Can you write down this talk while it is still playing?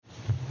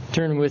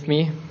Turn with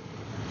me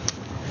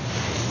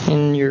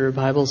in your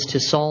Bibles to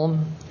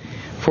Psalm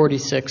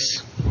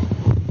 46.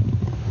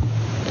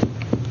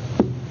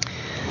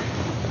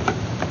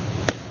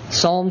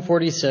 Psalm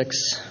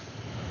 46.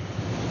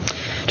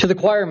 To the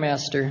choir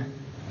master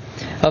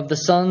of the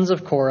sons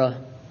of Korah,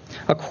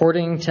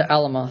 according to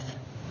Alamoth,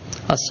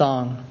 a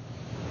song.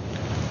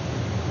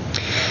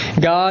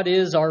 God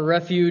is our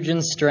refuge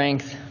and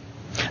strength,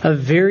 a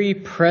very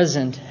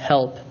present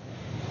help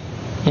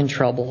in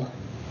trouble.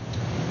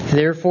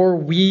 Therefore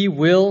we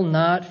will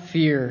not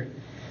fear,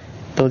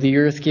 though the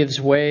earth gives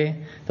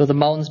way, though the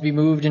mountains be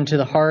moved into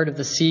the heart of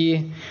the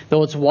sea,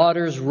 though its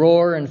waters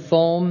roar and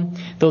foam,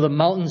 though the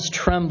mountains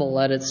tremble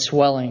at its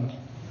swelling.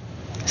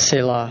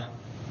 Selah.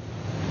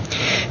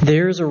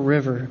 There is a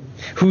river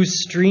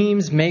whose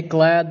streams make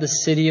glad the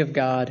city of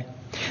God,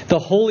 the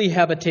holy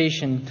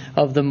habitation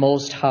of the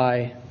Most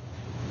High.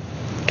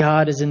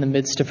 God is in the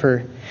midst of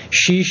her.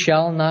 She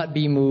shall not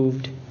be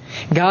moved.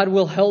 God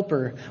will help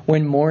her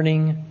when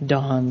morning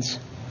dawns.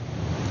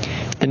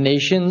 The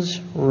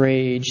nations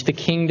rage, the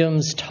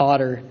kingdoms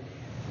totter.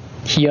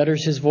 He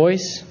utters his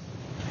voice,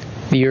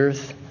 the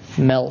earth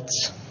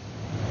melts.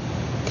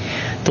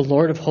 The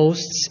Lord of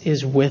hosts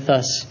is with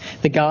us.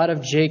 The God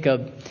of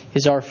Jacob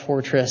is our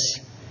fortress.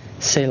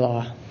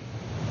 Selah.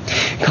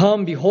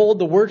 Come, behold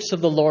the works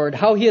of the Lord,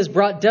 how he has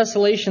brought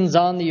desolations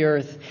on the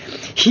earth.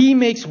 He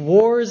makes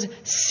wars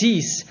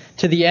cease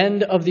to the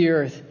end of the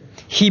earth.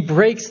 He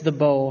breaks the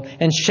bow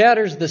and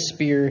shatters the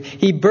spear.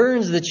 He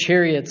burns the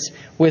chariots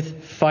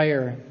with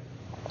fire.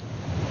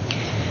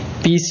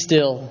 Be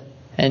still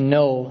and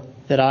know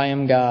that I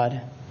am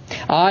God.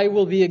 I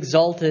will be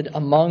exalted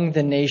among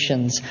the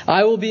nations.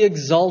 I will be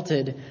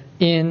exalted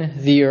in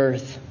the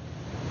earth.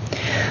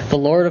 The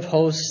Lord of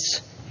hosts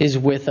is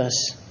with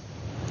us.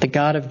 The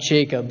God of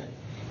Jacob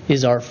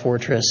is our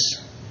fortress.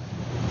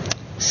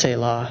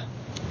 Selah.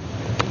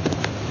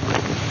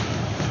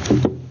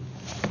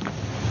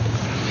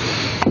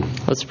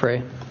 Let's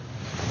pray.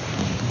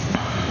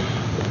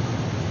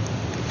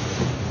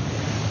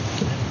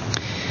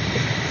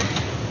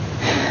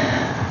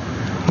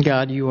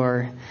 God, you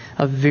are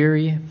a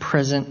very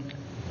present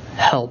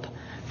help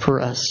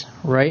for us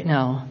right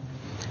now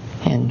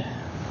and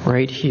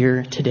right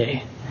here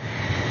today.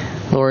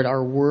 Lord,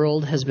 our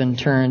world has been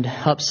turned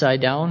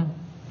upside down,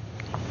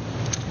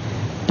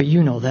 but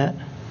you know that,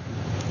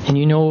 and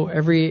you know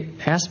every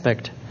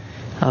aspect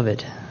of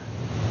it.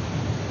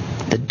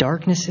 The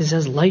darkness is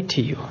as light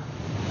to you.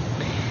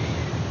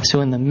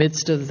 So in the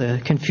midst of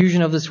the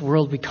confusion of this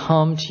world, we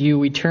come to you,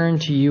 we turn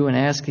to you and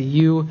ask that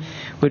you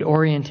would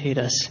orientate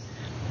us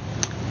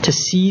to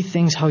see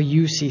things how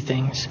you see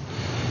things,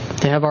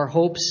 to have our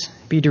hopes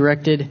be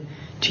directed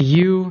to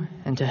you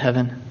and to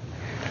heaven.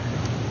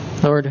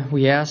 Lord,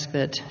 we ask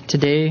that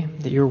today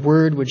that your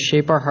word would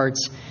shape our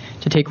hearts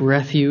to take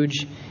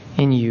refuge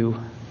in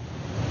you.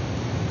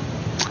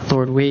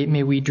 Lord,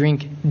 may we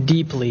drink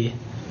deeply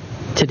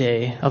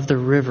today of the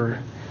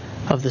river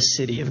of the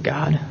city of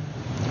God.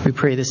 We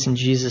pray this in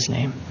Jesus'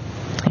 name.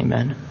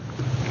 Amen.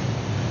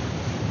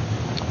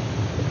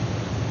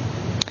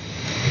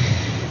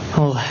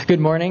 Well, good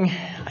morning.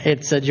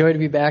 It's a joy to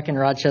be back in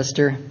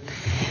Rochester.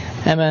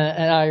 Emma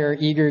and I are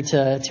eager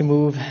to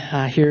move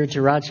here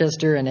to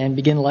Rochester and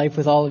begin life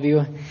with all of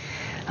you.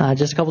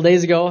 Just a couple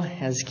days ago,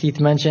 as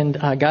Keith mentioned,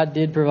 God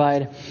did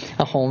provide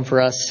a home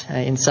for us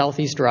in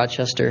southeast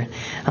Rochester.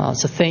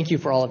 So thank you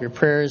for all of your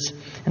prayers,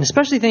 and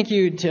especially thank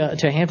you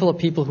to a handful of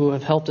people who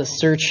have helped us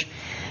search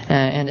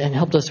and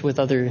helped us with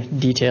other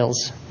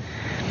details.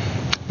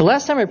 The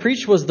last time I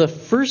preached was the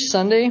first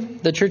Sunday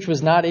the church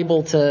was not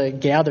able to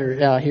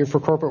gather here for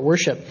corporate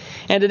worship.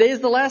 And today is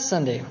the last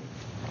Sunday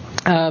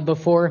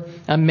before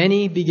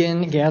many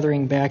begin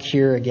gathering back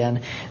here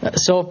again.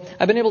 So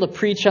I've been able to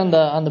preach on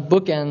the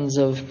bookends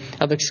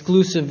of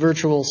exclusive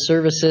virtual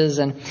services.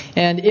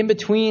 And in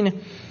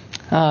between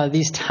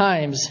these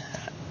times,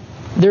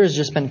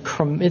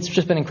 it's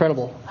just been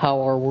incredible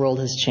how our world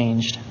has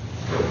changed.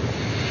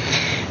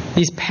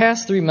 These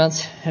past 3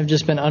 months have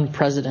just been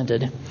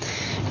unprecedented.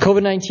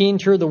 COVID-19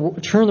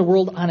 turned the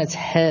world on its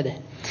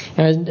head.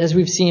 And as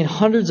we've seen,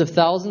 hundreds of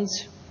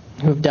thousands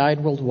who have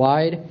died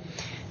worldwide,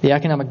 the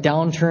economic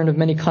downturn of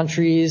many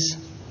countries,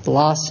 the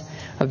loss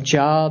of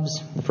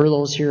jobs, the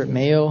furloughs here at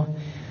Mayo,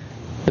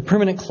 the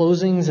permanent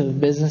closings of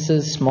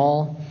businesses,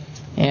 small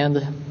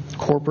and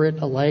corporate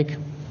alike,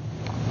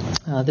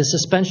 the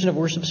suspension of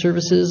worship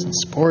services and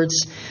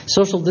sports,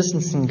 social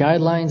distancing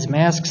guidelines,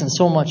 masks, and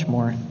so much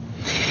more.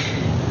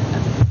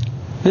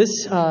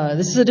 This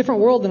is a different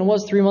world than it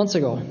was 3 months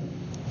ago.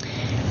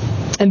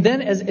 And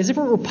then, as if it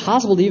were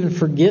possible to even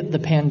forget the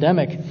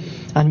pandemic,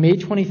 on May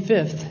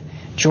 25th,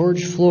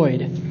 George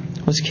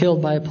Floyd was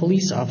killed by a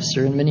police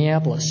officer in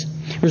Minneapolis,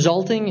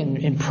 resulting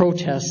in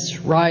protests,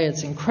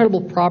 riots,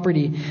 incredible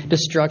property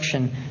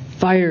destruction,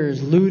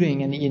 fires,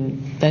 looting,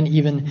 and then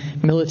even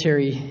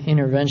military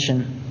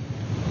intervention.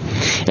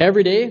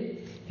 Every day,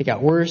 it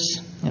got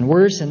worse and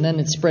worse, and then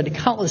it spread to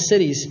countless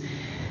cities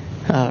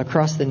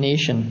across the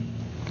nation.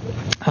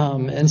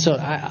 And so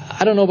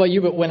I don't know about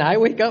you, but when I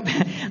wake up,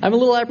 I'm a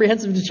little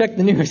apprehensive to check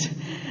the news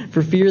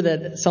for fear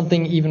that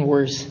something even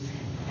worse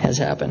has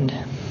happened.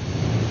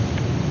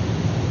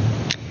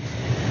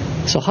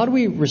 So how do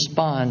we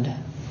respond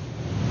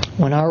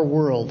when our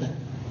world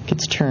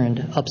gets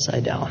turned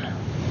upside down?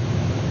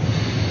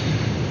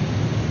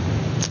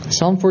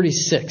 Psalm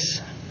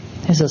 46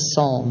 is a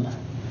psalm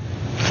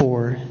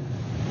for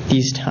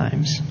these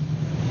times.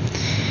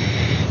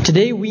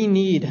 Today we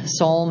need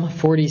Psalm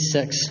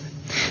 46.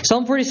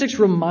 Psalm 46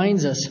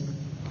 reminds us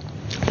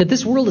that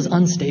this world is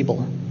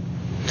unstable.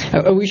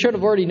 We should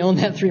have already known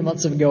that 3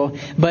 months ago,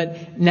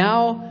 but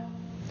now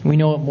we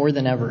know it more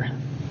than ever.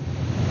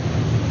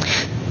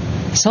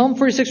 Psalm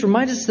 46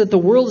 reminds us that the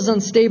world is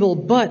unstable,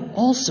 but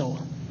also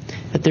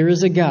that there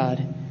is a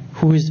God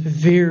who is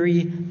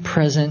very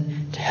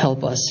present to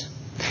help us.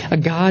 A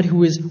God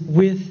who is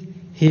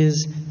with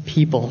His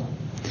people.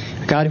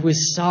 A God who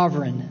is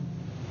sovereign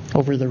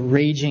over the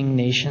raging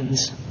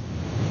nations.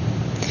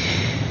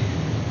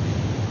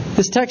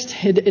 This text,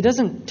 it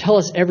doesn't tell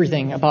us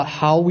everything about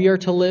how we are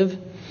to live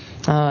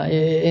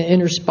in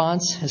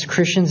response, as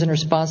Christians, in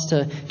response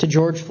to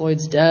George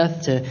Floyd's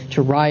death,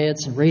 to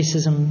riots and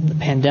racism, the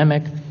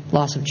pandemic,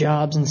 loss of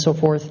jobs, and so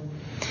forth.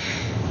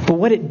 But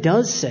what it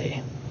does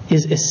say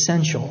is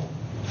essential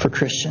for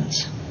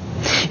Christians.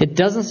 It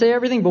doesn't say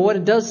everything, but what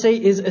it does say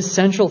is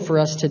essential for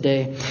us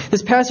today.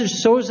 This passage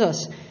shows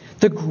us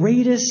the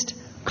greatest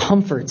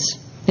comforts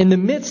in the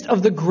midst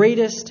of the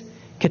greatest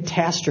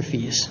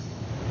catastrophes.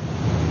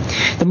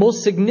 The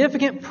most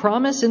significant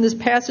promise in this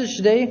passage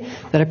today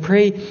that I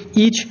pray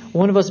each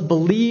one of us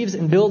believes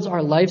and builds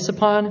our lives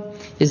upon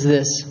is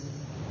this: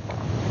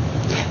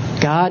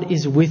 God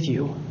is with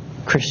you,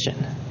 Christian,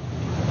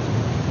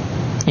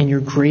 in your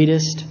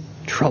greatest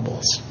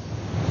troubles.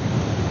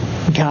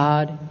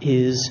 God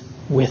is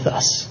with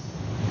us.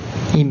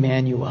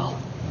 Emmanuel.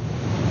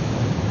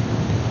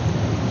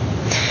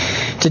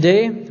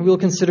 Today, we will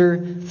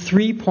consider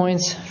 3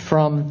 points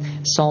from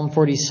Psalm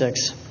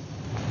 46.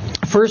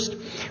 First,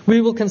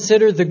 we will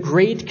consider the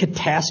great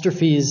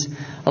catastrophes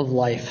of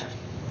life.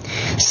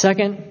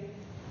 Second,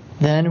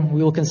 then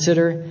we will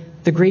consider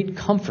the great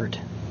comfort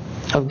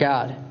of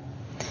God.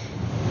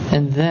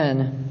 And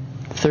then,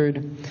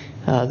 third,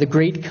 the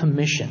great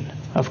commission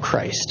of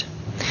Christ.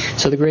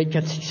 So the great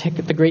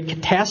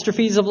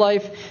catastrophes of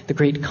life, the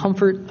great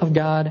comfort of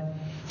God,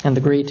 and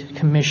the great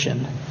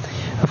commission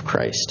of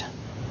Christ.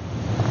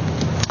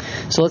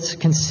 So let's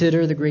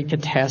consider the great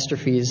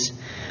catastrophes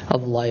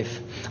of life.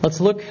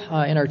 Let's look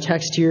in our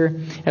text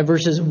here at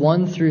verses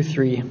 1 through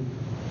 3.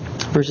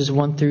 Verses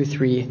 1 through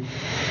 3.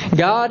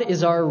 God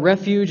is our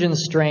refuge and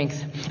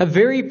strength, a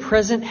very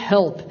present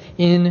help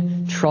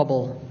in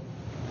trouble.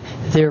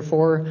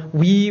 Therefore,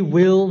 we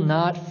will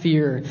not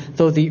fear,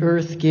 though the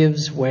earth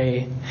gives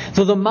way,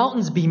 though the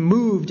mountains be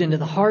moved into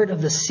the heart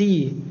of the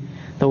sea,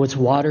 though its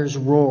waters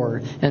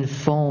roar and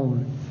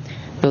foam,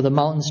 though the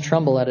mountains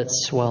tremble at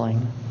its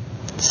swelling.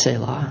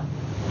 Selah.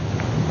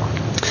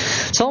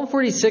 Psalm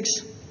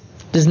 46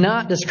 does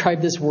not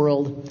describe this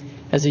world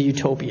as a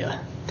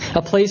utopia,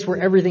 a place where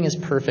everything is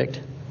perfect.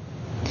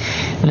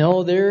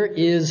 No,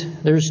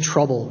 there's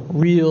trouble,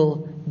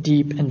 real,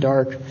 deep, and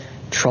dark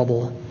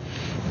trouble.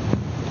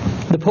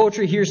 The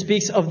poetry here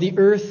speaks of the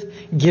earth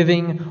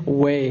giving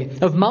way,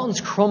 of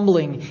mountains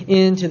crumbling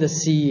into the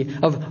sea,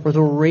 of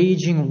the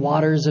raging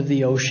waters of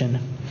the ocean,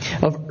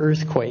 of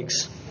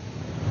earthquakes.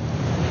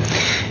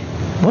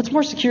 What's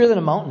more secure than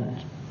a mountain?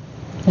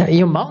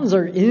 Mountains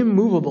are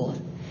immovable.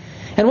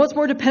 And what's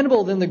more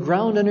dependable than the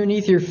ground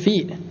underneath your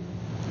feet?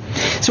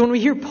 So when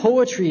we hear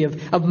poetry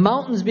of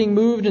mountains being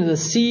moved into the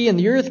sea and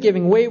the earth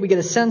giving way, we get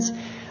a sense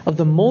of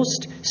the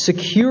most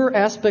secure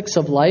aspects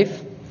of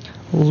life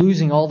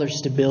losing all their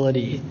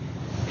stability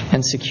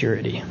and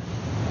security.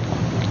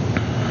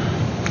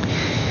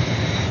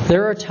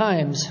 There are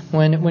times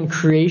when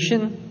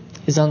creation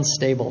is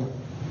unstable.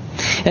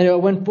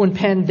 And when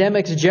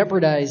pandemics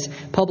jeopardize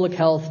public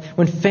health,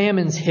 when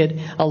famines hit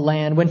a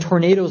land, when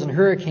tornadoes and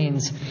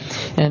hurricanes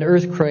and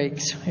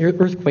earthquakes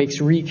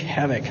wreak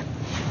havoc.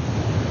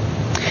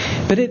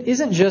 But it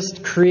isn't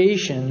just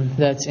creation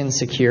that's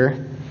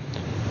insecure.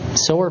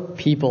 So are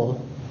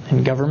people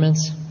and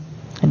governments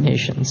and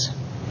nations.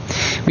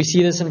 We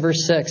see this in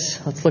verse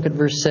 6. Let's look at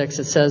verse 6.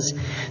 It says,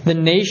 "The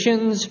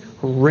nations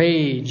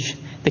rage,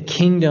 the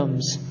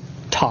kingdoms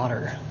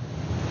totter."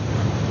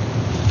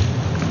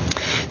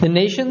 The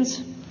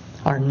nations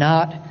are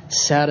not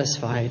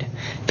satisfied.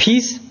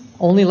 Peace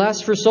only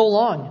lasts for so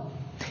long.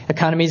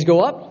 Economies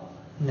go up,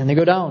 and then they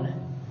go down.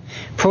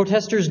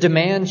 Protesters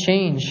demand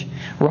change.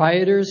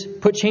 Rioters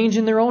put change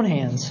in their own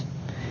hands.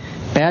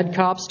 Bad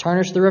cops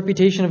tarnish the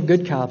reputation of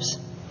good cops.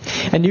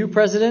 A new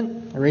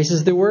president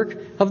erases the work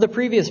of the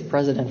previous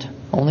president,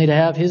 only to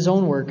have his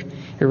own work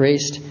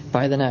erased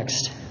by the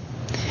next.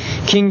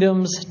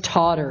 Kingdoms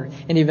totter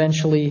and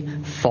eventually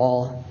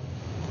fall.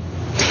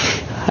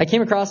 I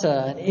came across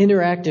an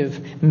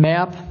interactive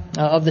map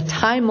of the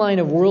timeline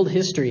of world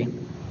history.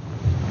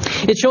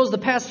 It shows the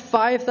past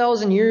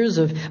 5,000 years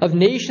of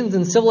nations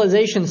and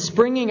civilizations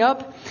springing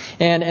up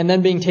and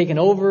then being taken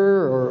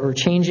over or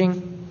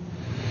changing.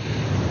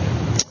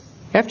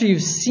 After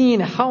you've seen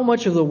how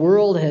much of the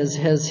world has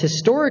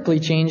historically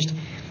changed,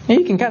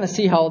 you can kind of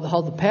see how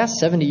the past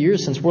 70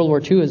 years since World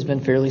War II has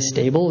been fairly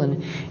stable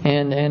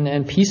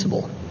and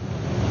peaceable.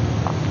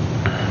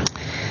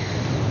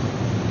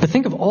 But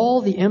think of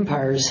all the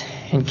empires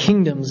and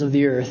kingdoms of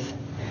the earth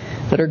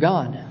that are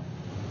gone.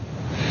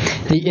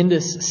 The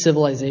Indus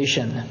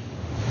civilization,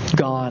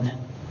 gone.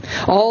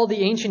 All the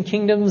ancient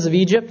kingdoms of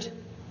Egypt,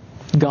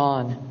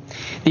 gone.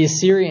 The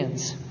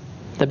Assyrians,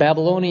 the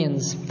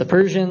Babylonians, the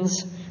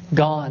Persians,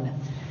 gone.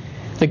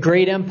 The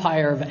great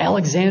empire of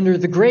Alexander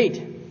the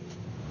Great,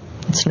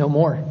 it's no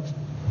more.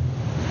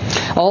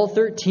 All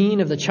 13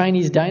 of the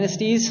Chinese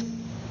dynasties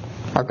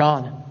are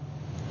gone.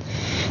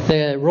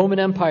 The Roman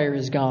Empire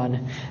is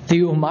gone.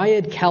 The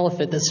Umayyad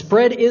Caliphate that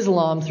spread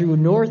Islam through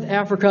North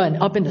Africa and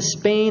up into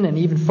Spain and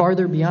even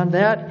farther beyond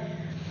that,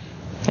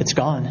 it's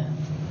gone.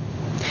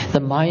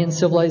 The Mayan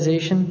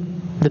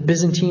civilization, the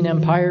Byzantine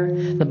Empire,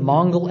 the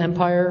Mongol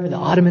Empire, the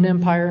Ottoman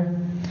Empire,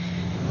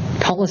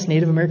 countless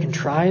Native American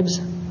tribes,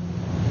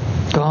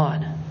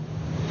 gone.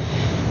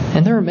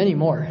 And there are many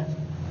more.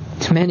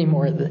 Many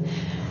more.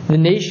 The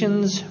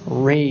nations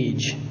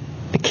rage.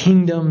 The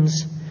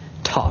kingdoms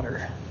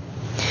totter.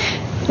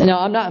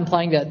 Now, I'm not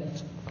implying that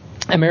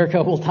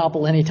America will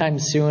topple anytime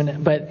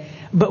soon, but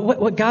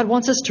what God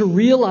wants us to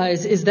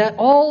realize is that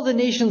all the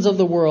nations of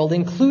the world,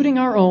 including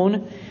our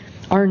own,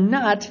 are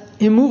not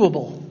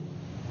immovable.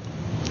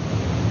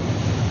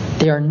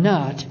 They are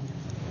not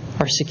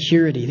our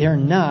security. They are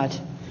not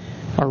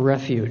our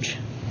refuge.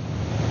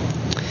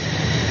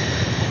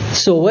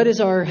 So what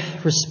is our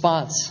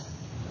response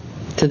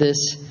to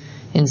this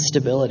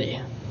instability?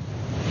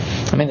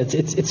 I mean,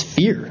 it's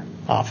fear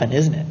often,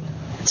 isn't it?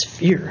 It's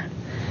fear.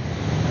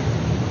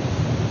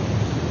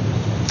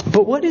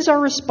 But what is our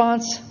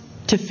response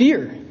to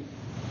fear?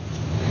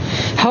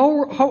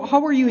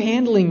 How are you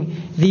handling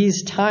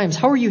these times?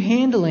 How are you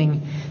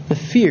handling the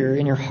fear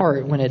in your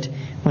heart when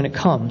it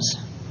comes?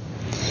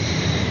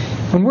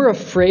 When we're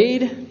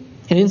afraid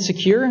and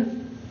insecure,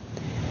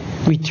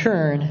 we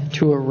turn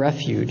to a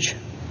refuge.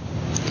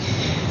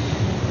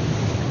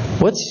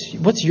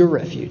 What's your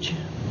refuge?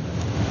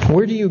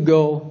 Where do you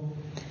go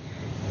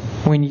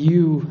when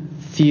you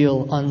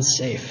feel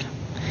unsafe?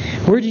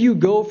 Where do you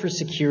go for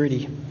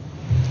security?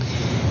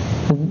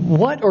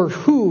 What or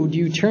who do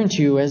you turn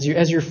to as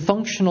your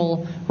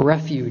functional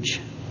refuge?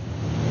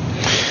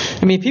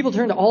 I mean, people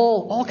turn to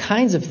all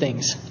kinds of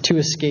things to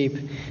escape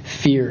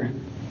fear.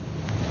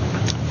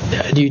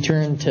 Do you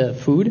turn to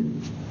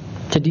food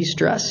to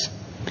de-stress?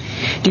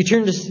 Do you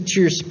turn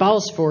to your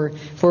spouse for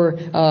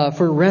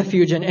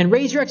refuge and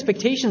raise your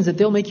expectations that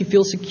they'll make you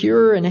feel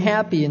secure and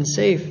happy and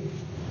safe?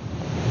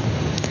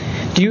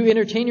 Do you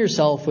entertain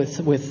yourself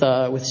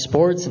with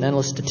sports and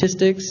endless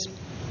statistics,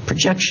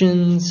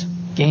 projections,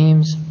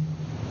 games?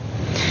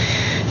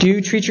 Do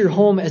you treat your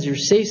home as your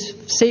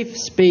safe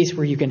space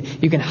where you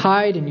can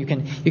hide and you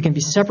can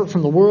be separate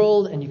from the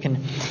world and you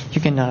can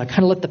kind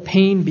of let the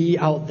pain be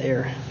out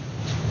there?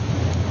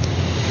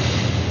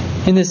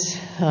 In this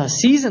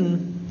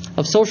season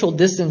of social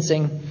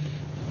distancing,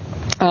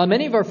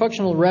 many of our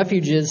functional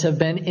refuges have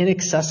been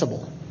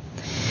inaccessible.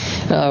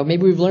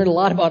 Maybe we've learned a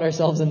lot about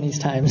ourselves in these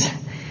times.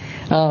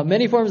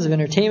 Many forms of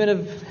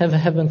entertainment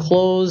have been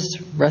closed.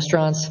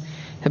 Restaurants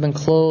have been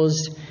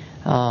closed.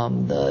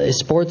 The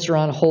sports are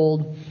on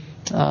hold.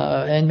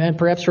 And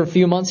perhaps for a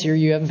few months here,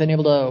 you haven't been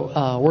able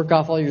to work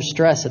off all your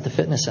stress at the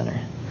fitness center.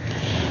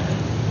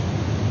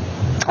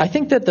 I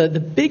think that the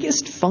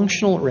biggest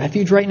functional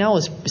refuge right now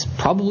is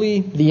probably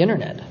the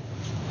internet.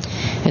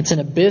 It's an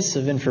abyss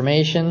of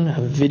information,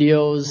 of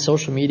videos,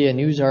 social media,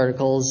 news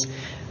articles,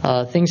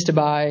 things to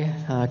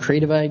buy,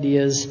 creative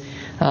ideas,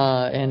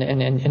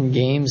 and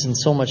games, and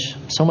so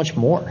much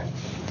more.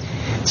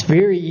 It's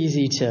very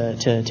easy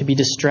to be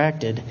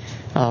distracted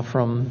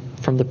from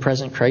the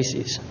present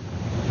crises.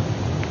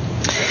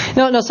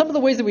 Now, some of the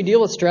ways that we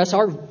deal with stress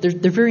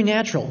they're very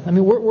natural. I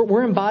mean,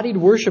 we're embodied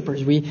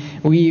worshipers.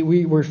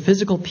 We're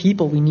physical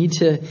people. We need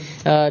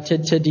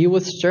to deal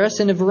with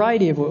stress in a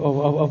variety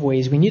of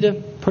ways. We need to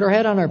put our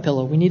head on our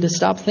pillow. We need to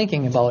stop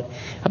thinking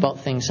about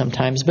things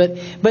sometimes. But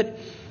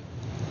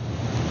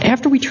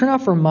after we turn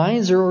off our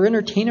minds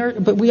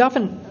we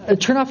often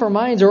turn off our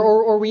minds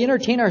or we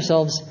entertain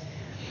ourselves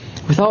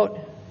without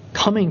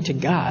coming to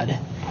God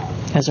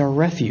as our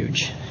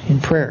refuge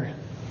in prayer.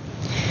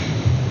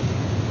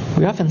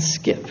 We often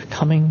skip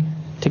coming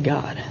to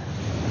God.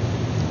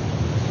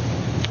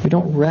 We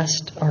don't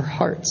rest our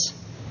hearts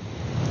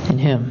in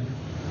Him.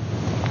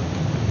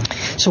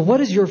 So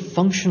what is your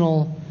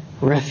functional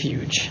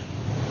refuge?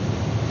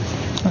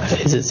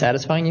 Is it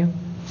satisfying you?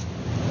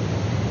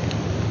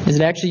 Is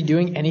it actually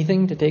doing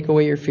anything to take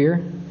away your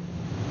fear?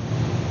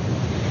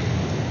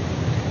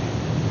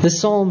 This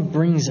psalm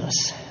brings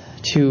us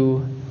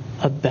to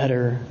a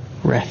better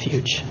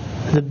refuge,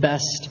 the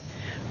best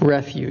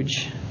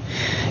refuge.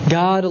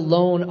 God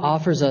alone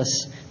offers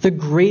us the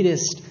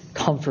greatest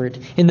comfort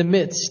in the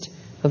midst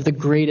of the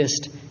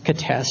greatest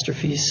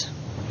catastrophes.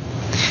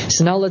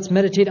 So now let's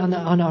meditate on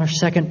our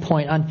second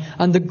point,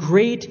 on the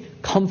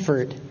great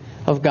comfort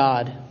of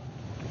God.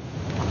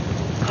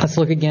 Let's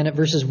look again at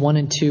verses 1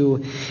 and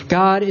 2.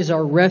 God is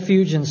our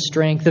refuge and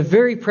strength, the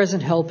very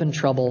present help in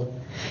trouble.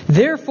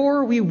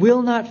 Therefore we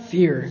will not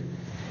fear,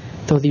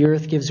 though the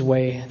earth gives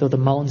way, though the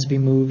mountains be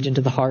moved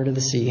into the heart of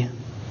the sea.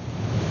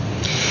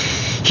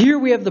 Here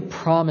we have the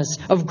promise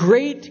of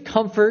great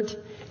comfort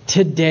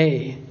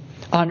today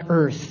on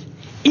earth,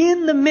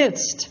 in the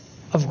midst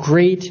of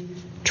great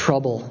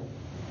trouble.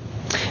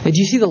 Do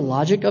you see the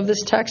logic of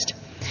this text?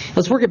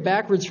 Let's work it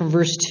backwards from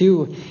verse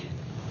 2.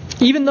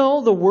 Even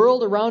though the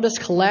world around us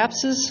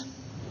collapses,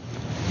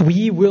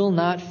 we will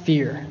not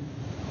fear.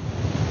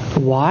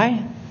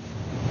 Why?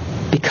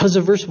 Because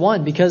of verse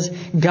 1. Because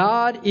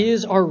God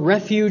is our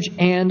refuge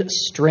and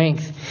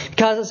strength.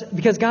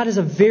 Because God is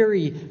a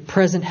very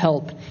present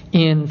help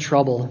in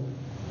trouble.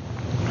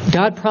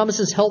 God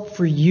promises help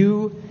for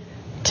you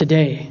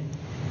today.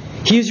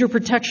 He is your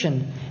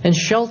protection and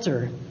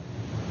shelter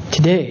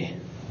today.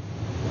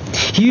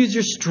 He is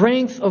your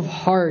strength of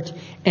heart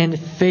and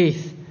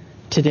faith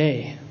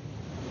today.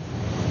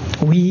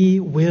 We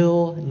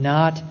will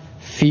not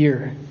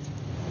fear.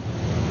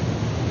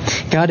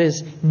 God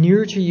is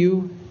nearer to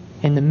you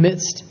in the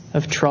midst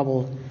of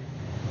trouble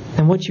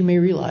than what you may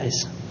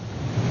realize.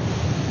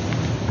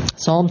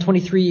 Psalm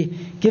 23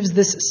 gives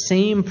this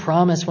same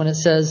promise when it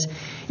says,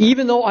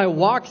 "Even though I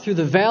walk through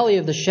the valley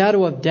of the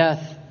shadow of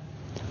death,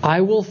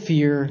 I will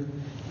fear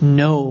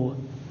no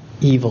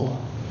evil,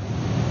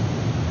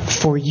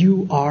 for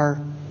you are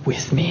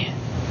with me."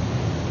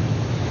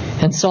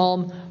 And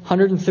Psalm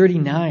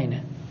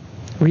 139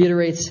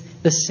 reiterates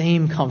the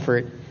same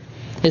comfort.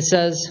 It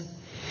says,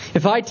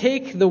 "If I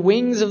take the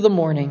wings of the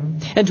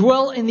morning and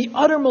dwell in the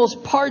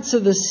uttermost parts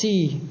of the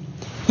sea,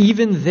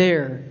 even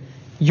there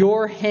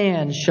your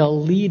hand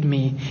shall lead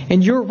me,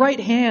 and your right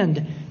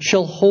hand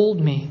shall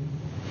hold me.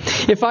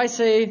 If I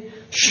say,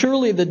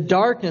 surely the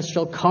darkness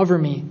shall cover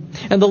me,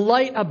 and the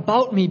light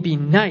about me be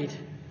night,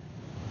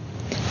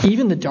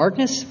 even the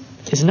darkness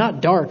is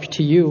not dark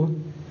to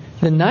you.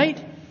 The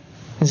night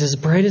is as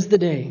bright as the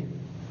day,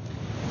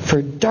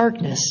 for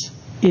darkness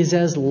is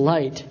as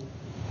light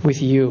with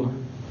you."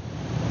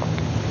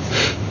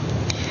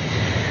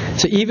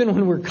 So even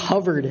when we're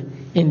covered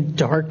in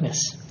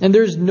darkness, and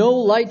there's no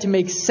light to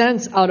make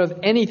sense out of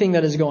anything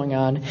that is going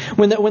on,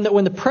 when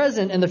the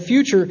present and the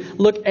future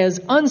look as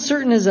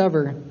uncertain as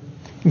ever,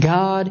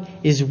 God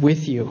is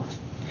with you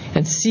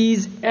and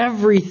sees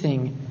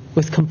everything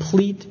with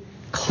complete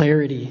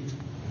clarity.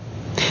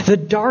 The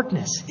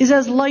darkness is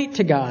as light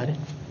to God.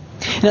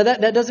 Now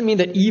that doesn't mean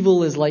that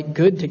evil is like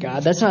good to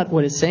God. That's not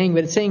what it's saying.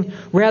 But it's saying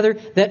rather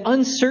that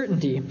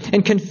uncertainty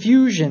and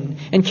confusion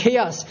and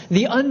chaos,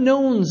 the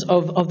unknowns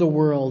of the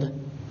world,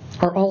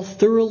 are all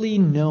thoroughly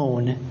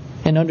known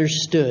and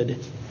understood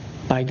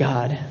by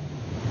God.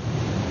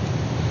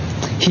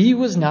 He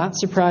was not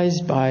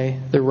surprised by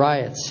the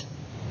riots.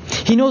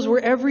 He knows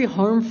where every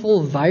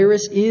harmful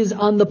virus is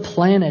on the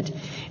planet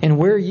and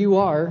where you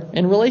are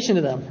in relation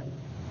to them.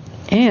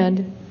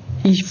 And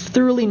He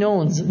thoroughly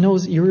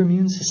knows your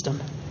immune system.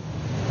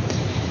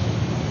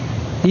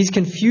 These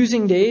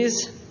confusing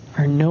days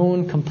are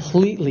known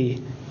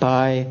completely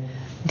by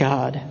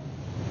God.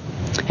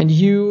 And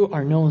you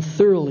are known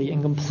thoroughly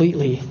and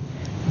completely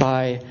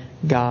by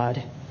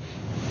God.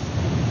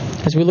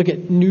 As we look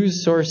at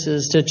news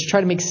sources to try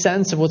to make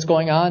sense of what's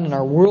going on in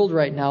our world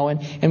right now,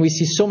 and we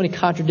see so many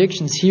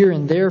contradictions here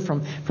and there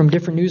from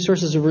different news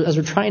sources as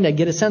we're trying to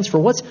get a sense for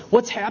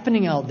what's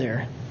happening out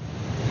there,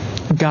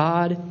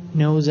 God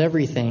knows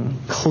everything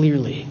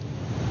clearly.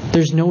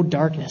 There's no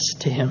darkness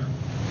to Him.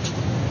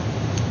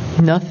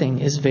 Nothing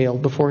is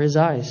veiled before His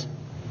eyes.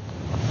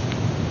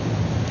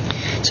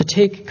 So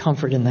take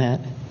comfort in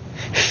that.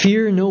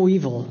 Fear no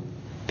evil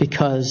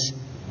because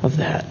of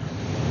that.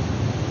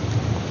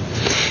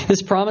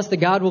 This promise that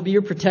God will be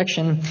your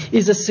protection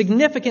is a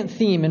significant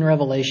theme in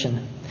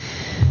Revelation.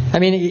 I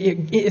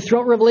mean,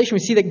 throughout Revelation, we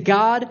see that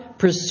God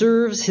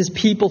preserves His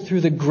people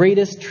through the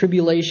greatest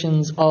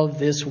tribulations of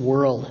this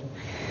world.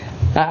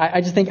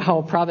 I just think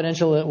how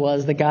providential it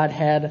was that God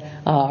had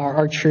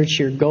our church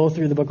here go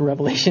through the book of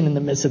Revelation in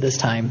the midst of this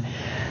time.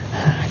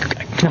 I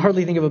can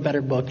hardly think of a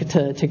better book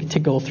to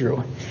go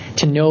through,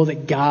 to know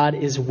that God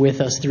is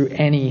with us through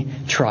any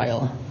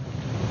trial.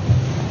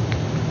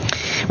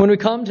 When we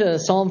come to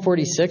Psalm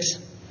 46,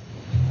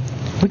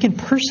 we can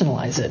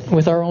personalize it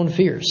with our own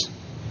fears.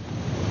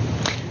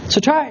 So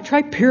try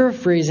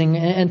paraphrasing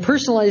and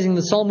personalizing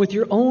the psalm with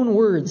your own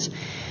words,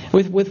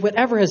 with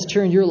whatever has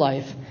turned your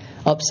life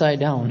upside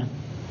down.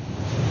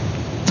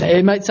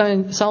 It might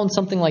sound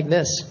something like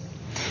this: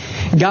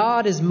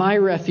 God is my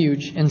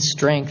refuge and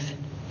strength.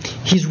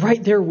 He's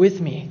right there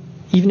with me,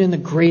 even in the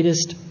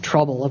greatest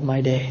trouble of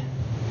my day.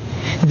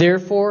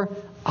 Therefore,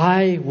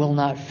 I will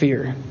not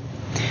fear.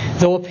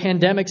 Though a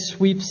pandemic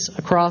sweeps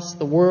across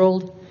the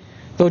world,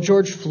 though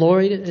George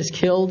Floyd is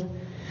killed,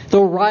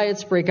 though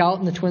riots break out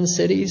in the Twin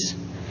Cities,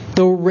 though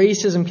Though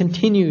racism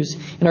continues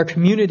in our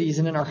communities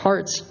and in our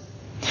hearts.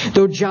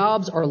 Though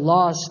jobs are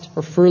lost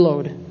or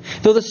furloughed.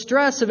 Though the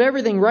stress of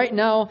everything right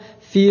now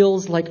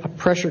feels like a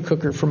pressure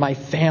cooker for my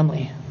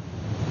family.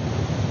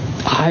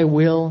 I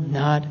will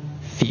not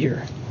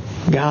fear.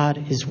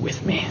 God is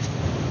with me.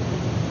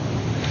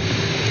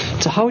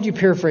 So how would you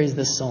paraphrase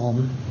this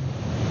psalm?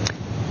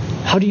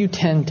 How do you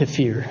tend to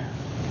fear?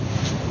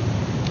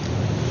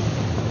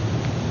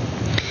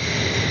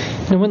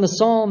 And when the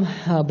psalm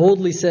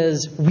boldly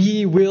says,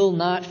 we will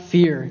not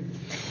fear,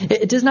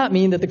 it does not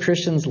mean that the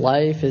Christian's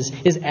life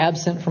is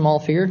absent from all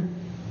fear.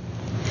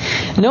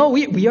 No,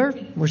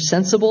 we're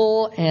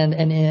sensible and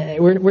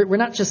we're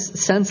not just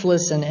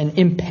senseless and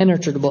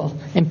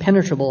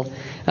impenetrable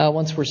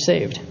once we're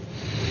saved.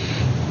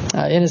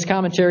 In his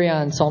commentary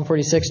on Psalm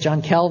 46,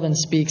 John Calvin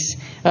speaks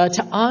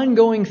to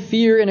ongoing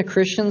fear in a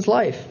Christian's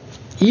life,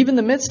 even in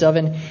the midst of,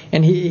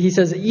 and he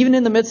says, even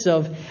in the midst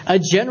of a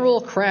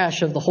general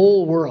crash of the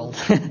whole world.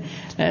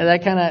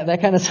 That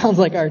kind of sounds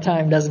like our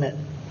time, doesn't it?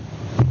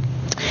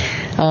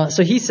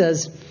 So he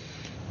says,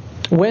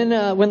 when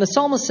the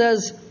psalmist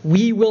says,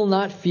 we will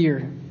not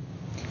fear,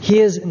 he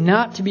is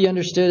not to be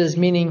understood as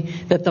meaning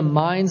that the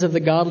minds of the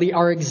godly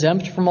are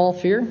exempt from all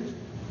fear,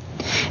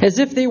 as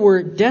if they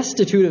were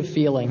destitute of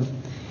feeling.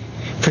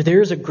 For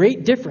there is a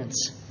great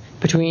difference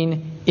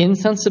between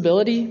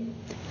insensibility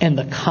and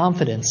the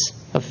confidence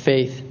of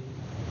faith.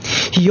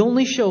 He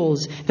only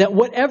shows that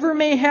whatever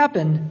may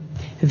happen,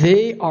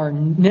 they are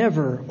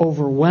never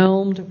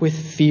overwhelmed with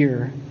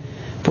fear,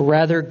 but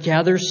rather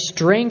gather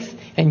strength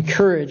and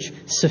courage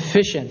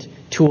sufficient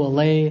to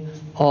allay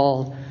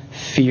all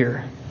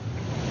fear.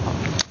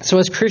 So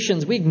as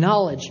Christians, we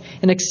acknowledge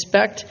and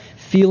expect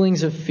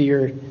feelings of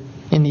fear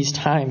in these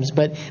times,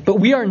 but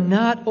we are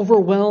not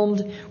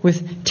overwhelmed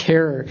with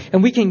terror,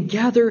 and we can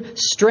gather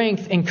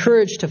strength and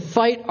courage to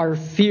fight our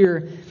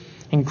fear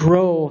and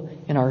grow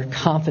in our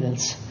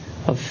confidence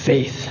of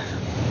faith.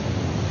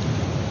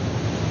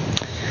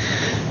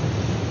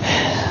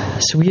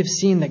 So we have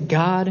seen that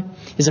God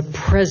is a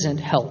present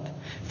help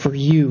for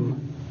you,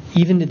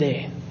 even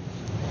today.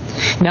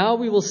 Now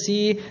we will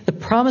see the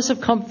promise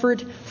of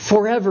comfort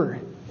forever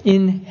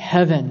in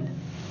heaven.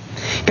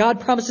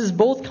 God promises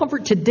both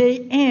comfort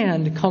today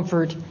and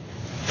comfort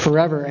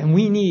forever, and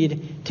we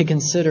need to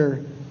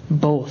consider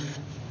both.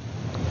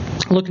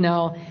 Look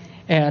now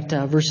at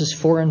verses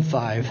 4 and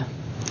 5.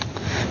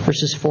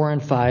 Verses 4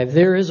 and 5.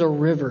 There is a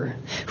river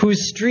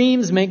whose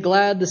streams make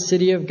glad the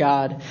city of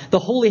God, the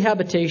holy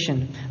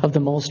habitation of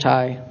the Most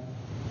High.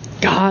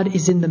 God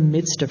is in the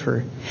midst of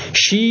her.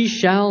 She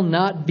shall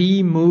not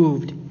be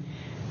moved.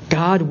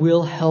 God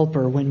will help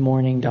her when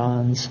morning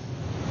dawns.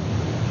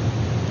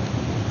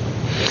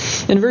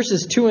 In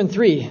verses 2 and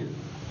 3,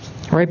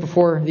 right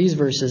before these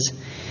verses,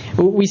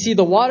 we see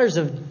the waters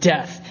of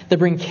death that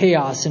bring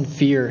chaos and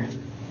fear.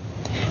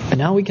 But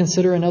now we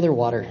consider another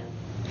water.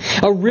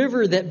 A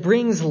river that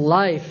brings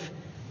life,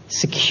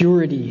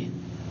 security,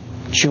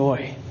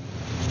 joy.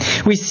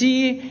 We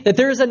see that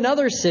there is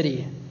another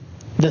city,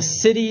 the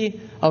city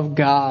of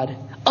God,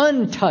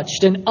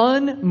 untouched and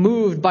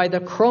unmoved by the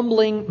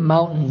crumbling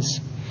mountains.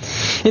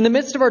 In the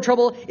midst of our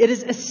trouble, it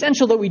is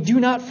essential that we do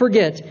not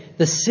forget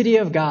the city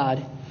of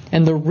God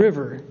and the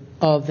river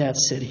of that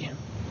city.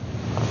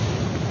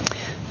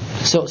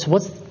 So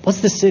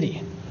what's the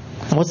city?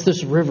 And what's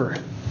this river?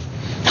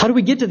 How do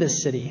we get to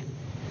this city?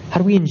 How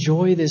do we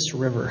enjoy this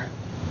river?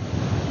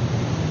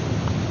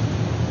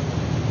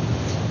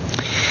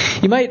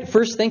 You might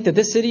first think that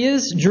this city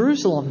is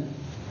Jerusalem.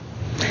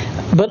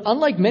 But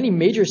unlike many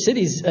major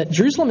cities,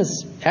 Jerusalem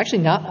is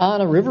actually not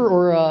on a river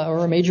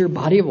or a major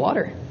body of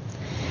water.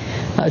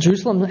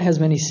 Jerusalem has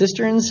many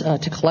cisterns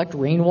to collect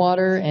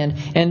rainwater, and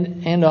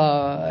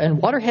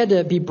water had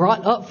to be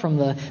brought up from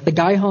the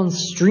Gihon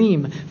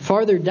stream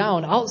farther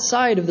down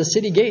outside of the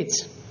city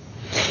gates.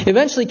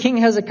 Eventually, King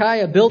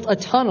Hezekiah built a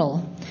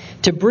tunnel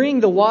to bring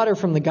the water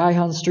from the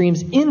Gihon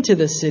streams into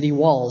the city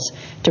walls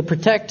to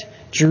protect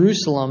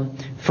Jerusalem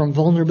from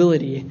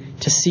vulnerability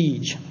to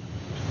siege.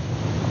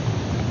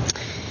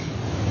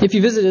 If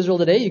you visit Israel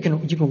today, you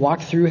can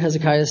walk through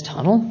Hezekiah's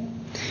tunnel.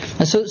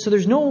 And so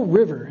there's no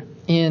river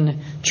in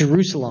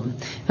Jerusalem.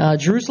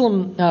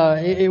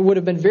 It would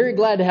have been very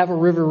glad to have a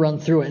river run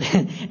through it.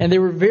 And they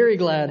were very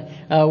glad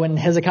when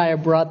Hezekiah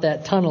brought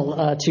that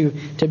tunnel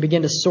to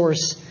begin to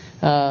source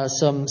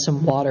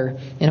some water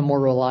in a more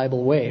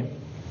reliable way.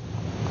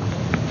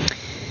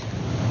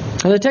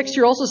 And the text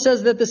here also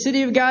says that the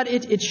city of God,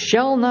 it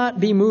shall not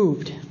be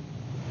moved.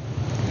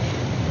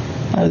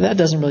 That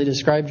doesn't really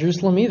describe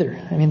Jerusalem either.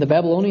 I mean, the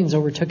Babylonians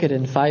overtook it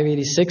in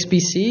 586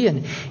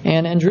 BC,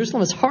 and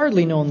Jerusalem has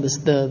hardly known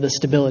the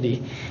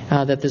stability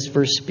that this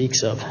verse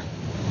speaks of.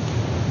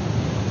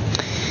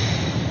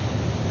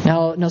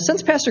 Now,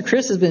 since Pastor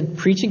Chris has been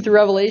preaching through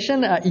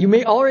Revelation, you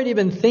may already have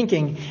been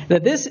thinking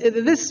that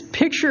this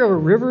picture of a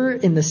river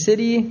in the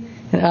city,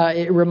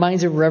 it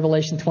reminds you of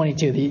Revelation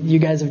 22 that you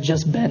guys have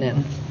just been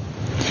in.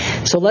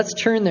 So let's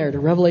turn there to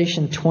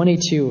Revelation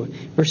 22,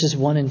 verses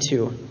 1 and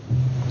 2.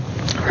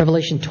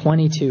 Revelation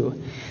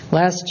 22,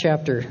 last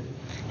chapter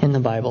in the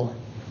Bible.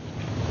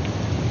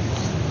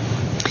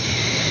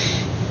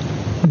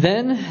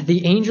 Then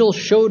the angel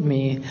showed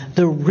me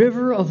the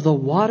river of the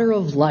water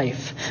of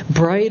life,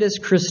 bright as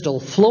crystal,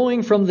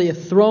 flowing from the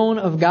throne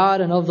of God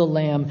and of the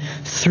Lamb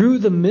through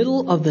the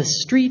middle of the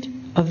street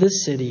of the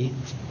city.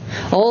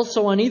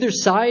 Also on either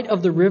side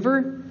of the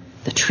river,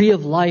 the tree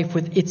of life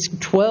with its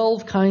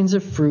 12 kinds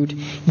of fruit,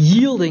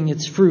 yielding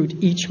its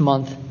fruit each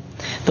month.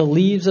 The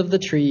leaves of the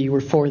tree were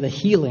for the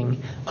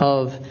healing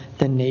of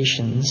the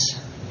nations.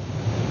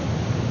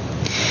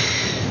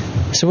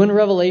 So in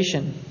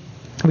Revelation,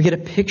 we get a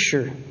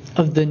picture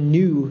of the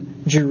new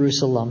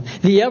Jerusalem,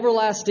 the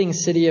everlasting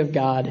city of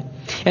God.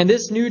 And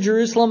this new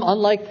Jerusalem,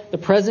 unlike the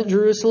present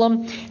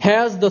Jerusalem,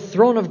 has the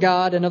throne of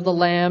God and of the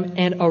Lamb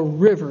and a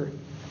river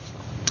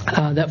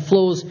that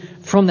flows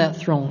from that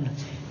throne,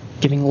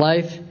 giving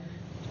life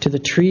to the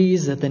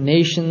trees that the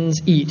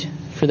nations eat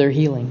for their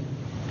healing.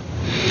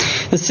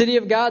 The city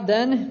of God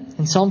then,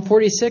 in Psalm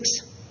 46,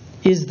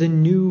 is the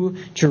new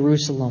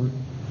Jerusalem.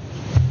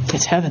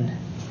 It's heaven.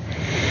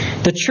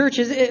 The church,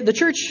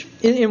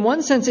 in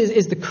one sense,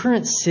 is the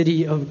current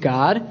city of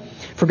God,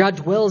 for God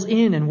dwells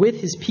in and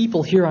with His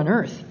people here on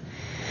earth.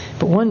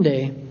 But one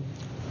day,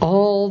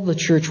 all the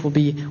church will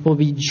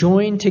be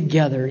joined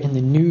together in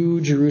the new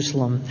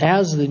Jerusalem,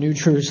 as the new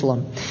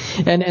Jerusalem,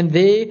 and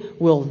they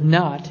will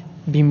not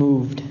be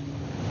moved.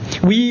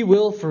 We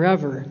will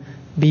forever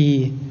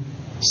be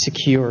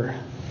secure.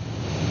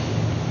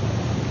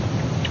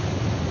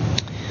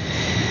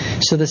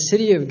 So the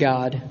city of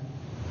God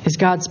is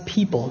God's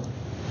people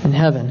in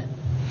heaven.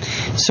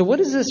 So what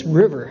is this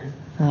river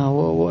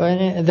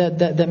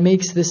that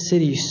makes this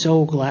city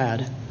so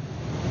glad?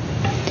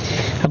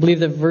 I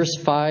believe that verse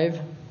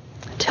 5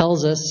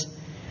 tells us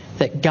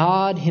that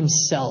God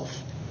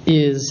Himself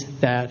is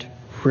that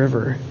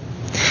river.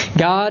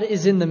 God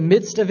is in the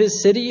midst of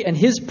His city, and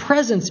His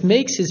presence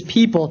makes His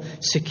people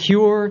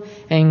secure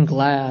and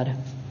glad.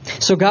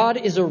 So God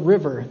is a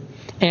river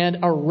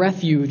and a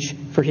refuge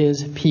for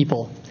His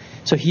people.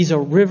 So He's a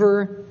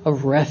river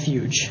of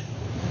refuge.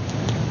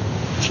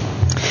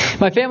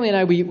 My family and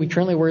I, we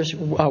currently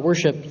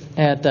worship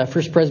at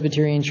First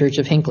Presbyterian Church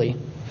of Hinckley.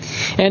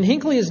 And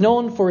Hinckley is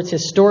known for its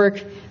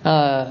historic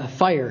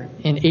fire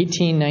in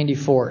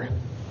 1894.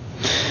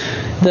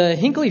 The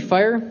Hinckley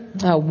fire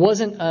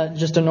wasn't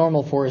just a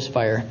normal forest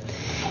fire.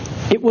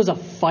 It was a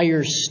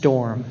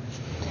firestorm.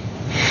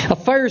 A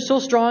fire so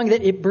strong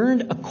that it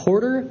burned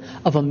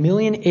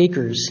 250,000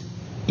 acres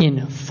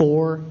in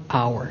 4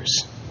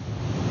 hours.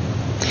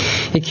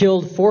 It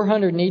killed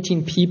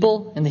 418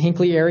 people in the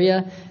Hinckley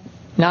area,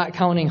 not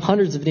counting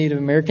hundreds of Native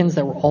Americans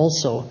that were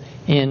also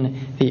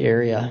in the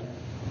area.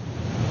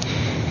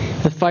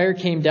 The fire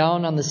came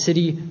down on the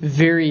city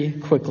very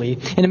quickly.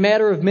 In a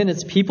matter of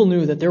minutes, people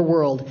knew that their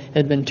world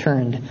had been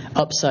turned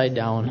upside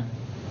down.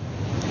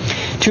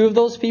 2 of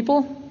those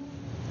people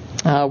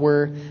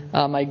were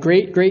my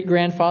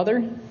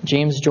great-great-grandfather,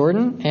 James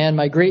Jordan, and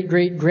my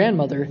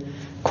great-great-grandmother,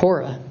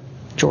 Cora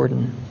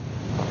Jordan.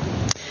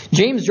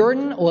 James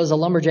Jordan was a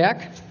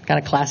lumberjack, kind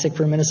of classic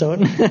for a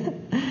Minnesotan.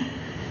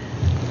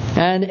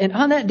 And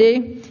on that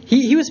day,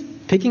 he was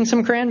picking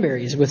some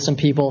cranberries with some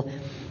people.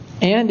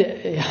 And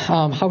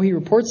how he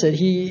reports it,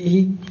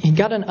 he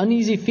got an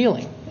uneasy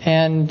feeling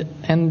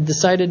and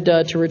decided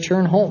to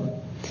return home.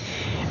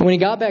 And when he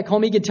got back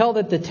home, he could tell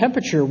that the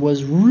temperature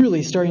was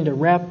really starting to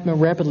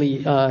rapidly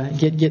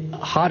get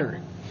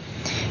hotter.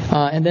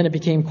 And then it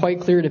became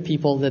quite clear to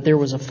people that there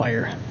was a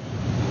fire.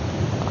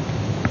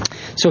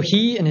 So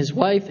he and his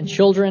wife and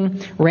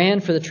children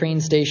ran for the train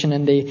station,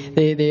 and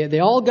they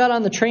all got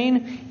on the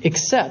train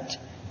except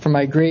for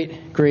my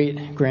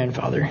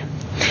great-great-grandfather.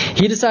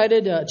 He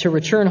decided to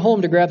return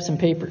home to grab some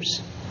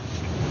papers.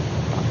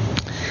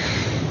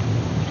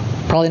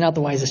 Probably not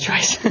the wisest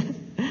choice.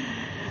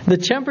 The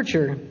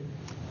temperature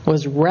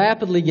was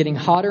rapidly getting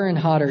hotter and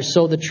hotter,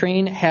 so the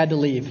train had to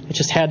leave. It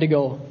just had to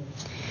go.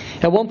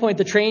 At one point,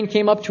 the train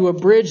came up to a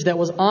bridge that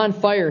was on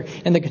fire,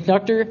 and the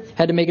conductor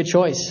had to make a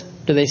choice.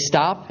 Do they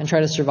stop and try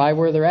to survive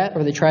where they're at,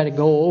 or they try to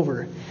go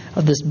over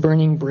this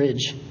burning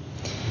bridge?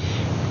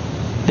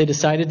 They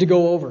decided to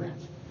go over,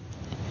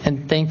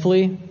 and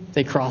thankfully,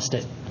 they crossed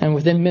it. And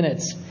within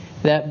minutes,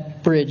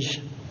 that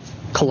bridge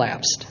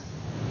collapsed.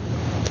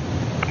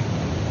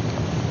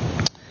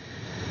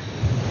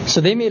 So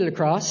they made it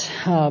across,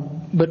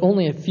 but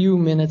only a few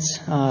minutes.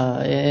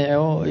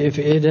 If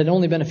it had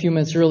only been a few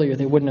minutes earlier,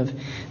 they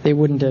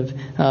wouldn't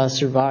have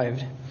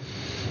survived.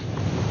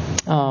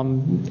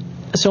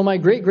 So my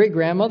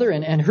great-great-grandmother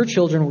and her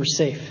children were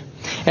safe.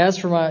 As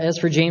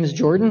for James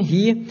Jordan,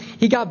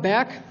 he got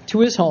back to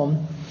his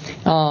home,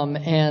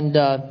 and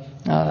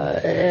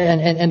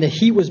the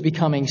heat was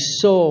becoming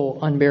so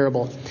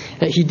unbearable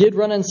that he did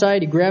run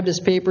inside. He grabbed his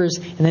papers,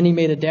 and then he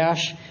made a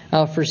dash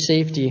for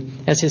safety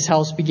as his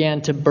house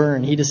began to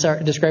burn. He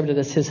described it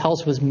as his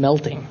house was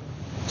melting.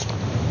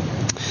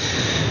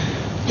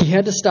 He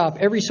had to stop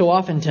every so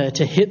often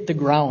to hit the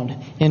ground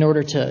in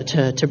order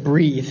to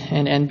breathe,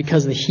 and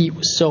because the heat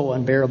was so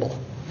unbearable.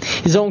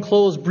 His own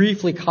clothes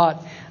briefly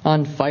caught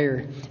on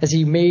fire as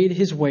he made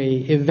his way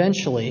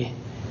eventually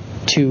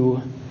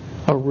to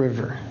a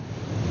river.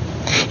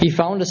 He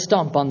found a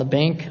stump on the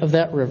bank of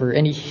that river,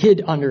 and he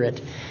hid under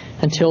it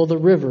until the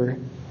river,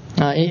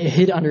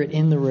 hid under it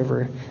in the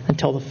river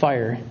until the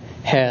fire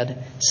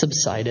had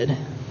subsided.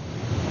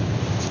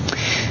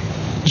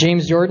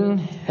 James Jordan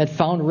had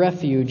found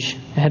refuge,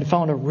 had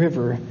found a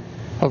river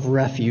of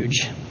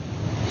refuge.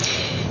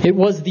 It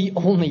was the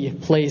only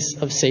place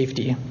of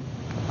safety.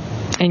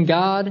 And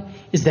God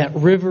is that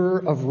river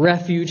of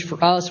refuge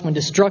for us when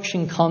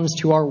destruction comes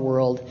to our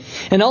world.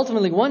 And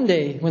ultimately, one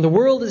day, when the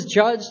world is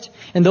judged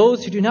and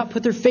those who do not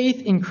put their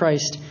faith in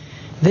Christ,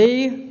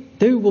 they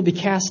will be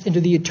cast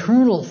into the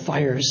eternal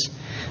fires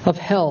of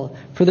hell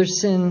for their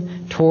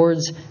sin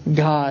towards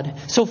God.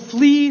 So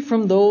flee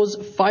from those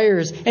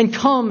fires and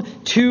come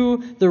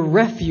to the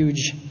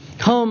refuge.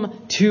 Come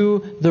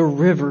to the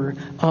river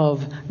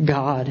of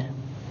God.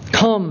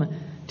 Come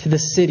to the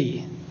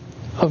city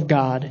of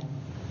God.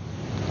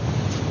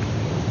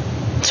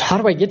 So how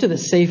do I get to the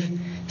safe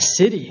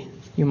city,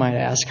 you might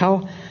ask?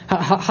 How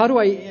do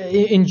I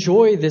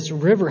enjoy this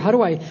river? How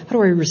do I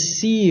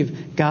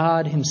receive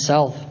God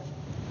Himself?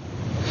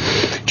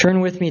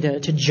 Turn with me to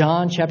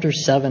John chapter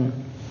 7,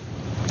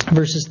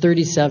 verses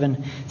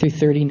 37 through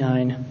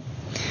 39.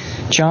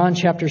 John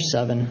chapter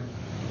 7.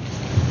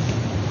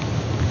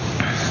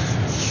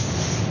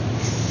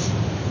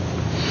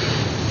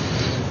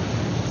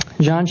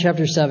 John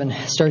chapter 7,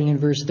 starting in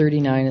verse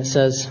 39, it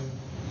says,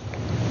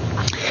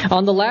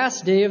 "On the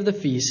last day of the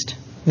feast,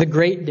 the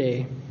great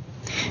day,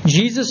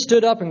 Jesus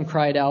stood up and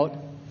cried out,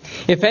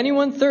 'If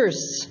anyone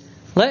thirsts,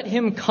 let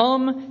him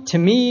come to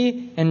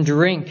me and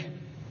drink.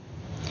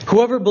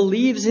 Whoever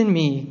believes in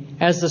me,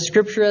 as the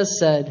Scripture has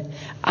said,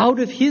 out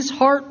of his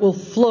heart will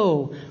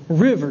flow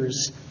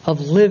rivers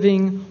of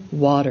living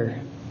water.'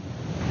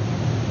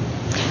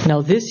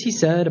 Now this he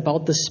said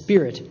about the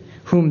Spirit,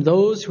 whom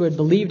those who had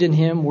believed in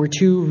him were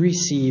to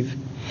receive.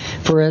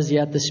 For as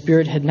yet the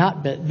Spirit had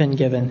not been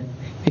given,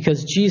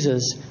 because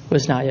Jesus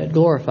was not yet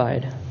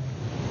glorified."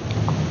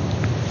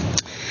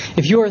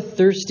 If you are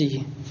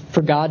thirsty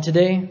for God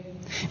today,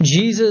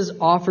 Jesus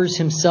offers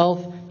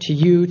Himself to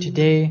you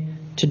today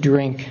to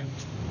drink.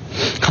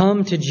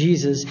 Come to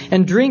Jesus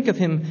and drink of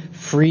Him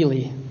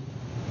freely.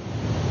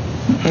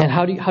 And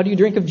how do you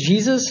drink of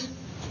Jesus?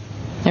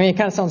 I mean, it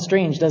kind of sounds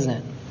strange, doesn't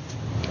it?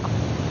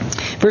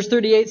 Verse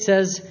 38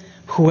 says,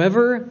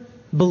 "Whoever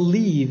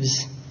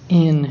believes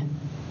in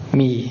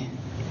me."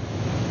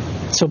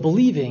 So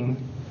believing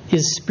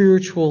is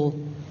spiritual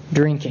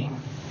drinking.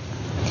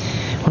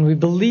 When we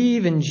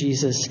believe in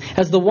Jesus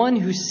as the one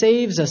who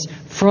saves us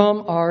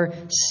from our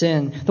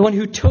sin, the one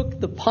who took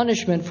the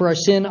punishment for our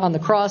sin on the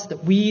cross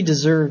that we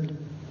deserved,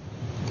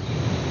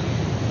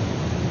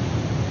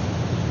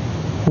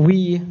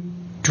 we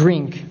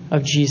drink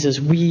of Jesus.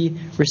 We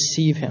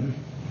receive Him.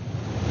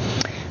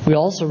 We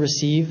also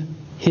receive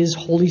His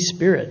Holy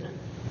Spirit.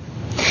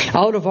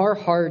 Out of our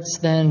hearts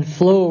then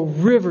flow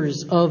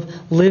rivers of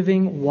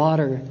living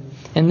water.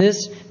 And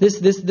this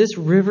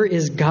river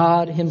is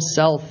God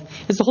Himself.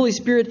 It's the Holy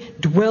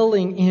Spirit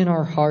dwelling in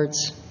our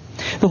hearts.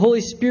 The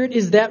Holy Spirit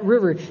is that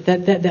river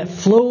that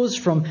flows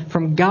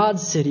from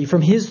God's city,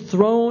 from His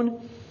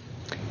throne,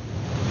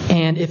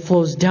 and it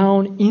flows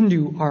down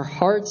into our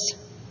hearts,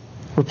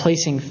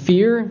 replacing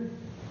fear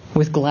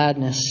with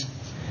gladness,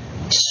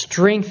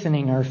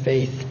 strengthening our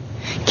faith,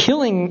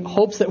 killing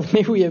hopes that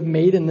maybe we have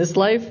made in this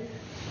life,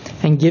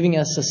 and giving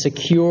us a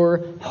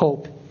secure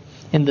hope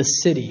in the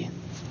city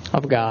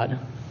of God.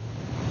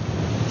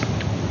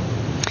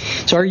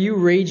 So are you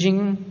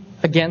raging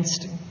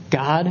against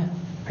God?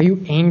 Are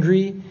you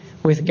angry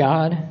with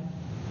God?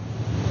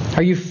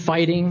 Are you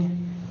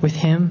fighting with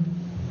Him?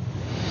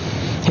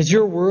 Is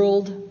your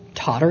world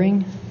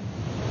tottering?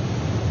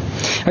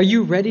 Are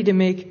you ready to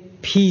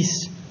make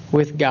peace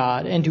with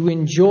God and to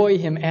enjoy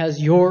Him as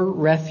your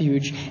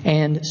refuge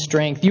and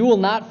strength? You will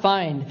not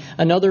find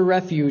another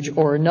refuge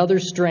or another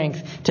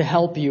strength to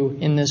help you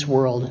in this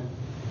world.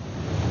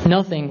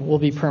 Nothing will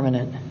be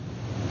permanent.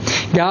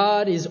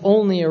 God is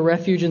only a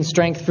refuge and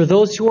strength for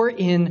those who are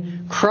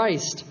in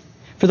Christ,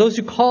 for those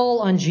who call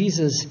on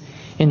Jesus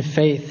in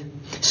faith.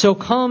 So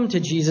come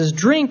to Jesus,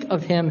 drink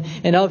of Him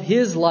and of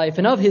His life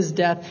and of His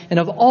death and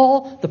of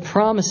all the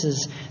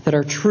promises that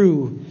are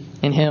true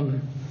in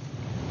Him.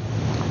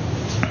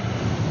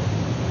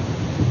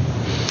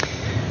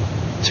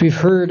 So we've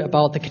heard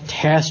about the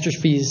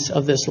catastrophes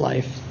of this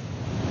life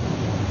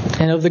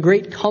and of the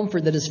great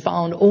comfort that is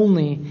found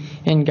only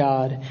in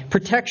God,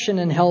 protection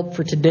and help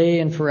for today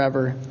and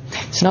forever.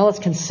 So now let's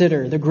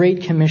consider the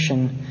Great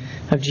Commission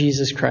of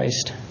Jesus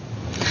Christ.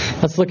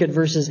 Let's look at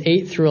verses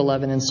 8 through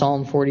 11 in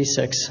Psalm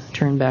 46.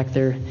 Turn back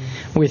there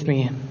with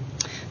me.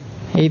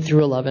 8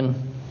 through 11.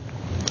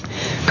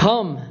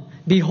 "Come,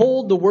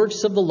 behold the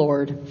works of the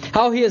Lord,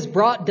 how He has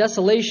brought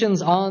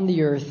desolations on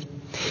the earth.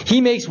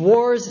 He makes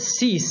wars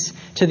cease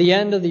to the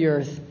end of the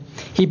earth.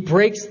 He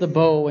breaks the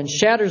bow and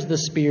shatters the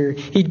spear.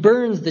 He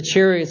burns the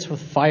chariots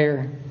with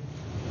fire.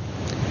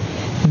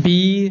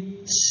 Be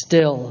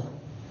still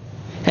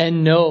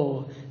and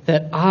know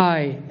that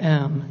I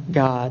am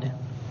God.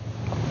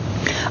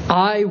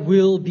 I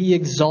will be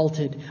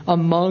exalted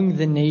among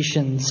the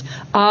nations.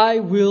 I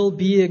will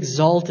be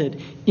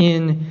exalted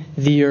in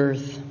the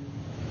earth.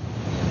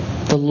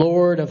 The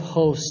Lord of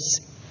hosts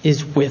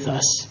is with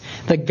us.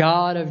 The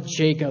God of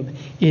Jacob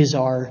is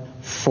our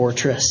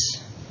fortress.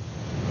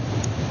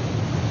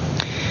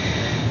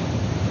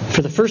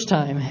 For the first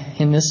time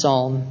in this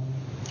psalm,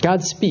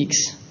 God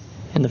speaks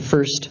in the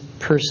first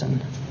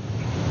person.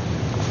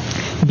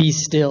 Be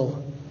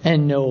still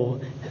and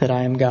know that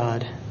I am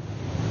God.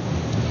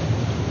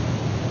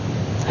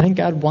 I think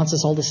God wants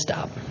us all to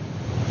stop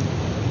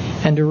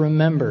and to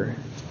remember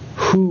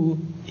who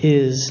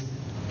is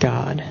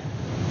God.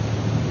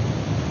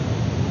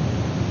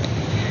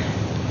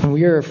 When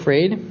we are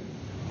afraid,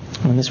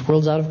 when this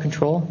world's out of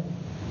control,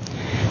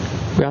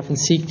 we often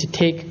seek to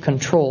take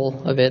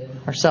control of it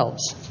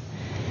ourselves.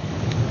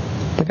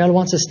 But God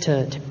wants us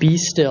to be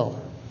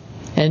still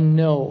and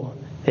know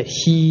that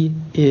He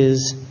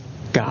is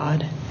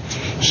God.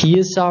 He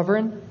is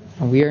sovereign,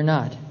 and we are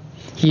not.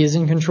 He is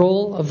in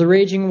control of the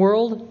raging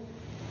world,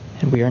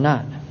 and we are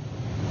not.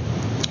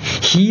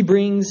 He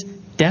brings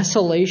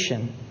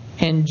desolation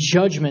and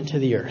judgment to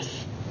the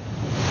earth,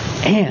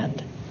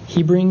 and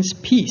He brings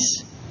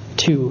peace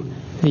to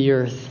the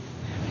earth.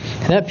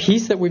 And that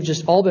peace that we've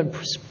just all been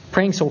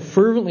praying so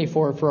fervently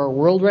for our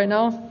world right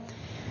now,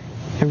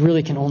 it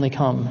really can only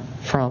come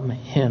from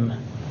Him.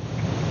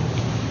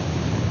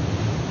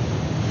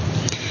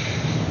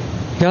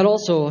 God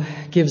also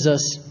gives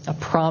us a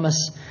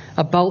promise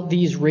about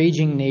these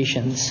raging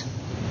nations.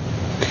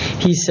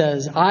 He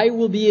says, I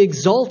will be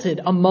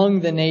exalted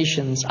among the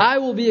nations. I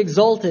will be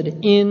exalted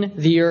in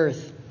the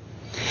earth.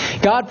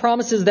 God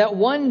promises that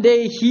one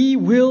day He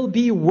will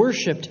be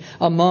worshipped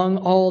among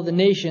all the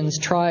nations,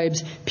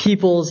 tribes,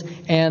 peoples,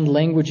 and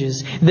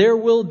languages. There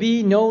will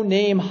be no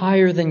name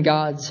higher than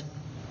God's.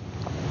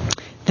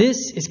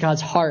 This is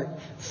God's heart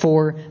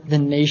for the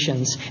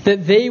nations,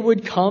 that they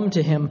would come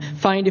to Him,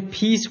 find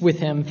peace with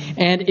Him,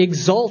 and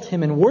exalt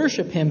Him and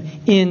worship Him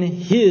in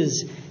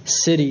His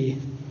city.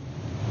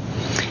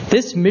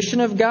 This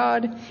mission of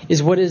God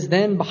is what is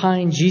then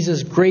behind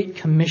Jesus' great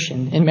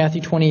commission in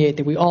Matthew 28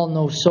 that we all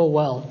know so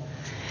well.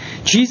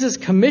 Jesus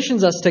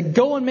commissions us to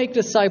go and make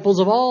disciples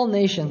of all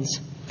nations,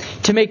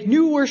 to make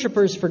new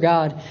worshipers for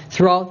God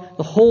throughout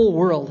the whole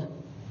world.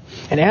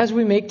 And as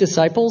we make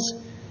disciples,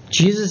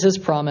 Jesus has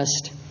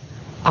promised,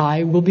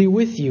 I will be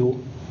with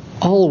you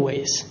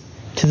always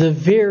to the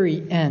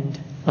very end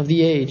of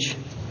the age.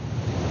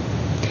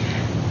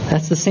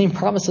 That's the same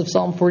promise of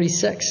Psalm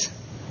 46.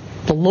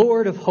 The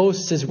Lord of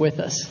hosts is with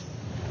us.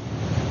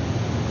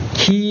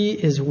 He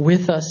is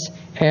with us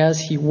as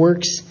He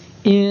works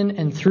in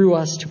and through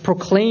us to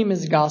proclaim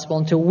His gospel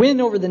and to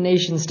win over the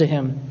nations to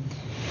Him.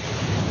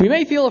 We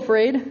may feel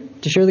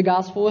afraid to share the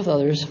gospel with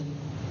others,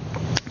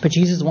 but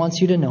Jesus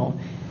wants you to know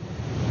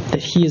that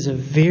He is a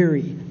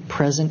very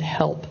present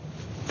help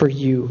for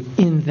you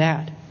in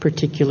that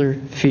particular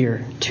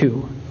fear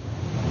too.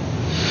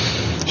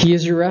 He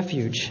is your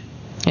refuge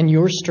and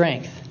your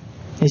strength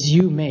as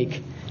you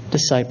make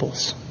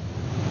disciples,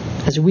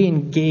 as we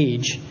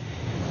engage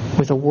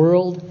with a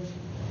world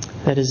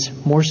that is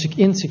more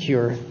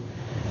insecure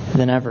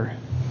than ever.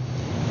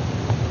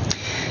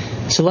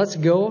 So let's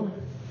go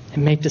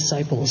and make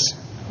disciples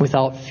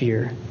without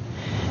fear,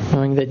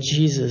 knowing that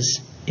Jesus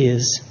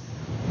is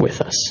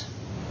with us.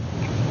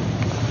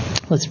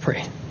 Let's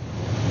pray.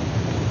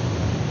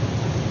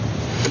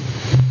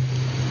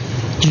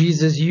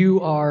 Jesus,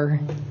 You are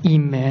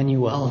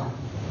Emmanuel,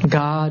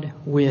 God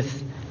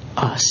with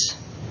us.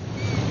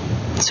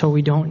 So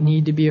we don't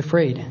need to be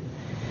afraid.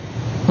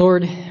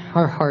 Lord,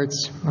 our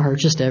hearts are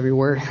just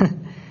everywhere.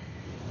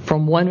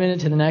 From one minute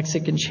to the next,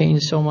 it can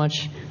change so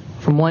much.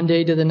 From one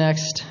day to the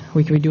next,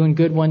 we can be doing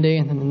good one day,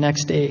 and then the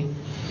next day,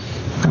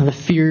 the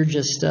fear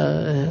just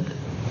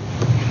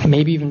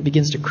maybe even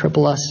begins to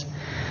cripple us.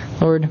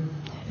 Lord,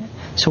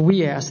 so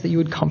we ask that You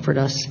would comfort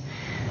us.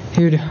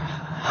 You would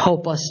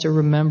help us to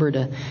remember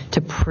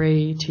to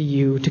pray to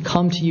You, to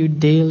come to You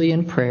daily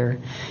in prayer,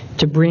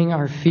 to bring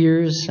our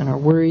fears and our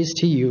worries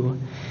to You.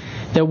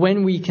 That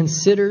when we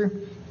consider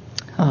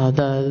all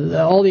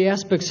the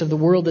aspects of the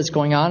world that's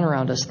going on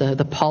around us,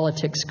 the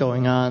politics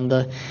going on,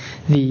 the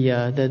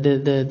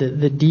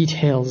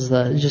details,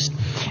 just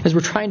as we're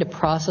trying to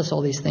process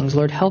all these things,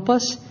 Lord, help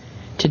us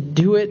to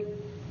do it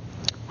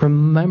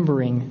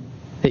remembering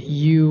that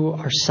You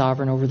are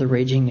sovereign over the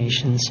raging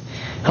nations.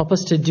 Help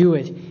us to do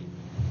it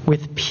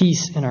with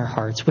peace in our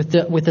hearts, with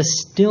a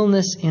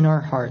stillness in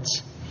our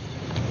hearts,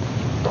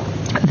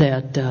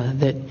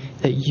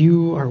 that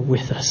You are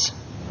with us,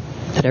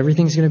 that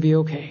everything's going to be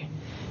okay,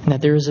 and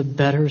that there is a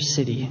better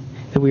city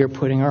that we are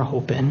putting our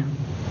hope in.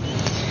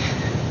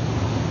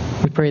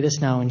 We pray this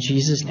now in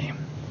Jesus' name.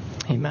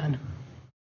 Amen.